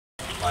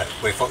Right,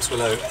 we're Fox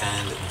Willow,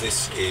 and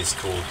this is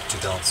called To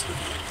Dance With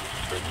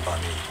You, written by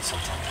me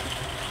sometime ago.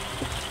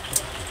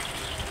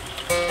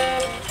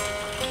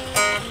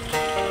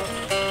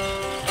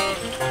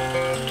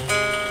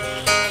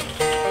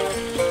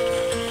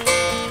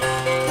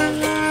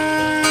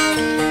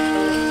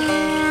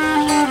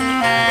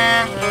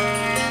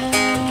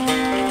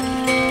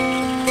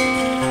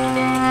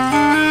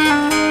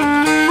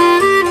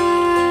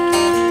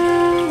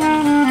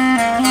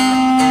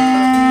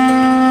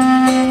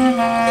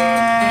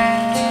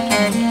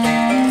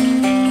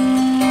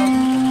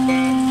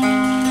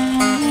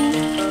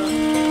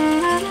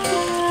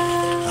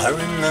 I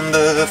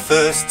remember the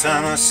first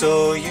time I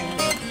saw you.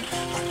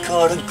 I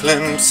caught a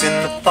glimpse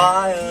in the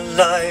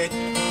firelight.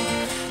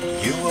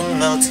 You were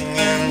melting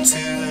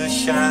into the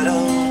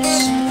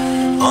shadows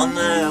on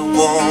that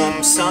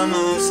warm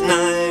summer's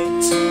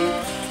night.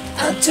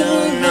 I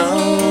don't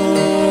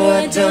know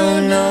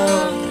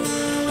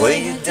where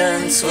your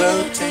dance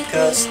will take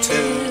us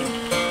to.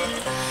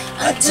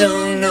 I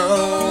don't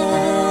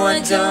know,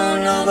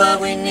 but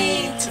we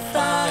need to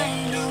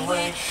find a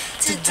way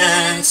to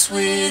dance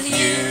with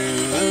you.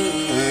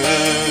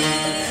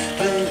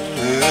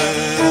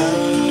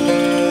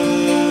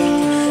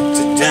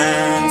 To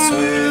dance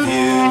with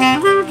you.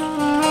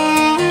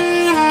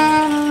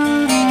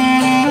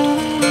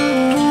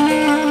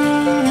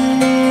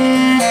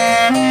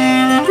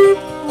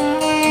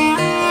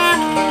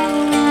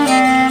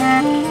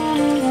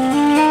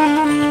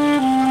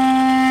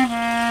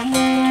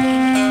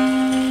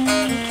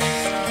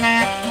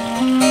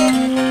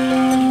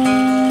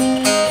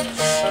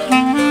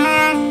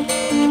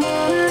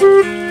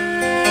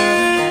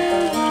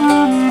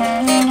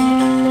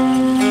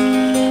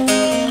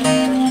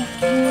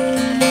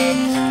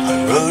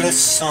 A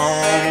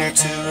song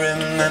to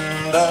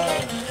remember.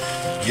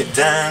 You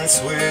dance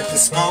with the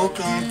smoke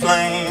and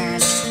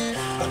flames.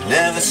 I've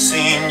never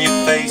seen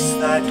your face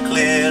that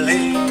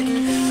clearly,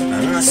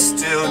 and I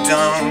still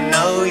don't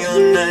know your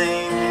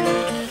name.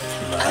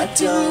 I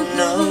don't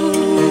know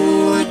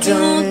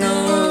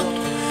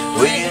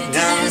where your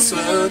dance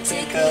will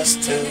take us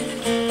to.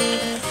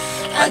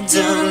 I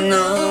don't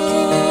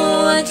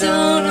know,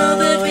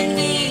 but we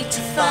need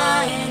to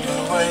find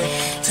a way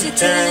to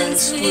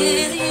dance with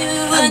you.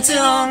 I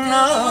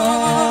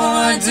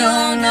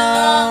don't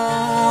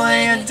know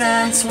where your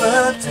dance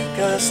will take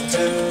us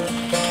to.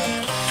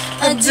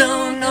 I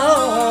don't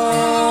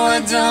know,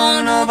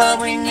 but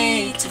we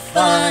need to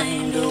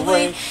find a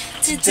way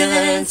to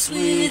dance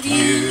with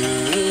you.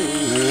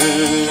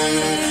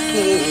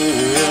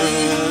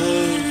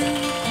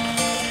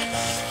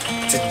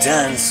 To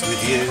dance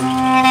with you.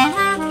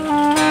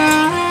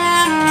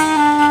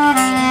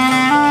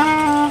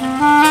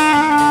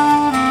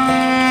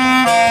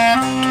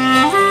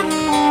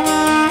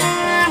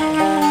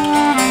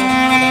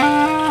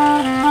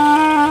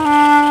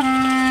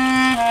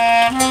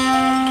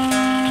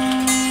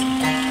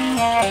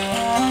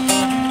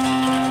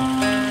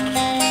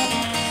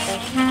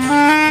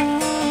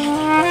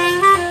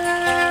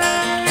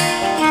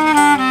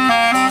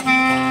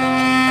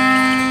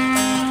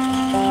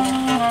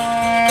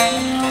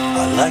 I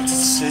like to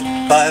sit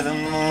by the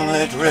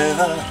moonlit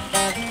river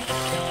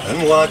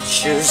and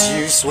watch as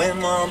you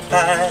swim on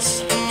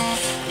past,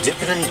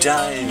 dipping and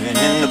diving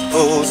in the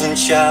pools and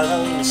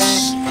shallows.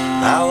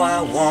 How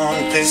I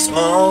want this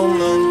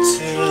moment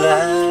to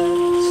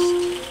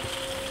last.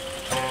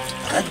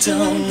 I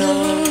don't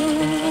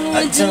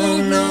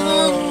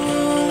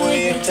know where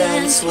your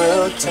dance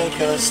will take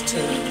us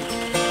to.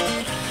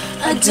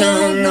 I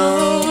don't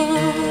know,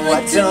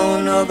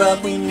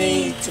 but we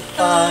need to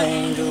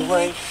find a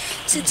way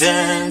to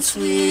dance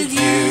with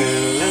you.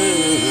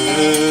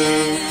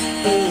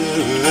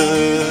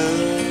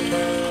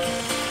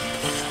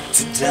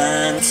 To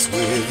dance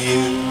with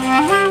you.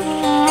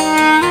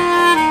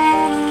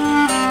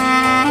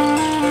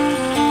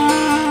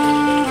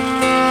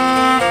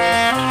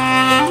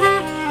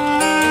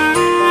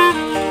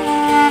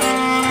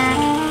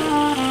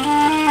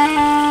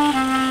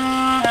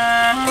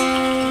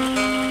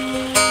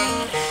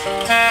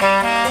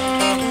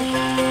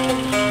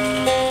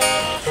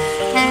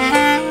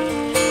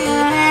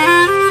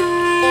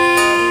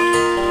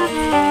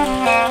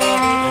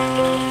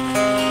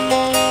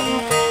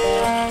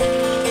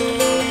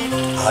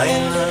 I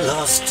am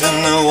lost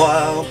in the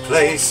wild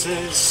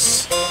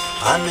places.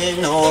 I'm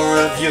in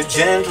awe of your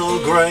gentle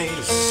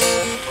grace.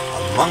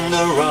 Among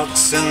the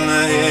rocks and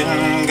the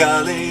hidden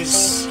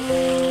gullies,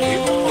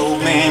 you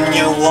hold me in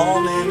your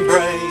warm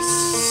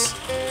embrace.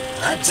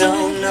 I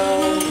don't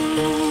know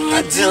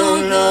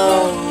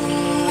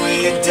where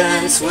your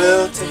dance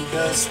will take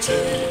us to.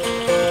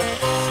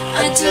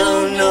 I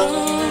don't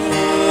know,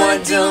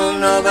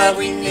 but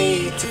we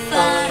need to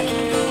find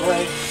a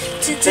way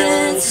to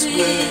dance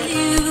with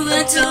you.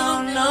 I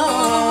don't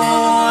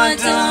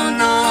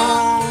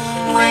know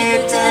where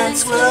your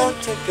dance will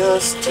take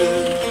us to.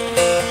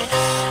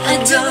 I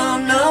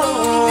don't know,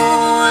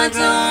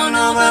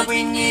 but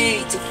we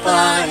need to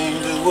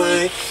find a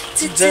way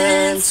to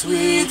dance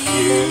with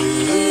you.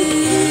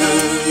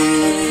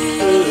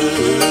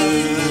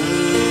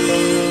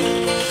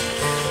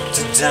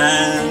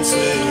 dance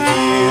with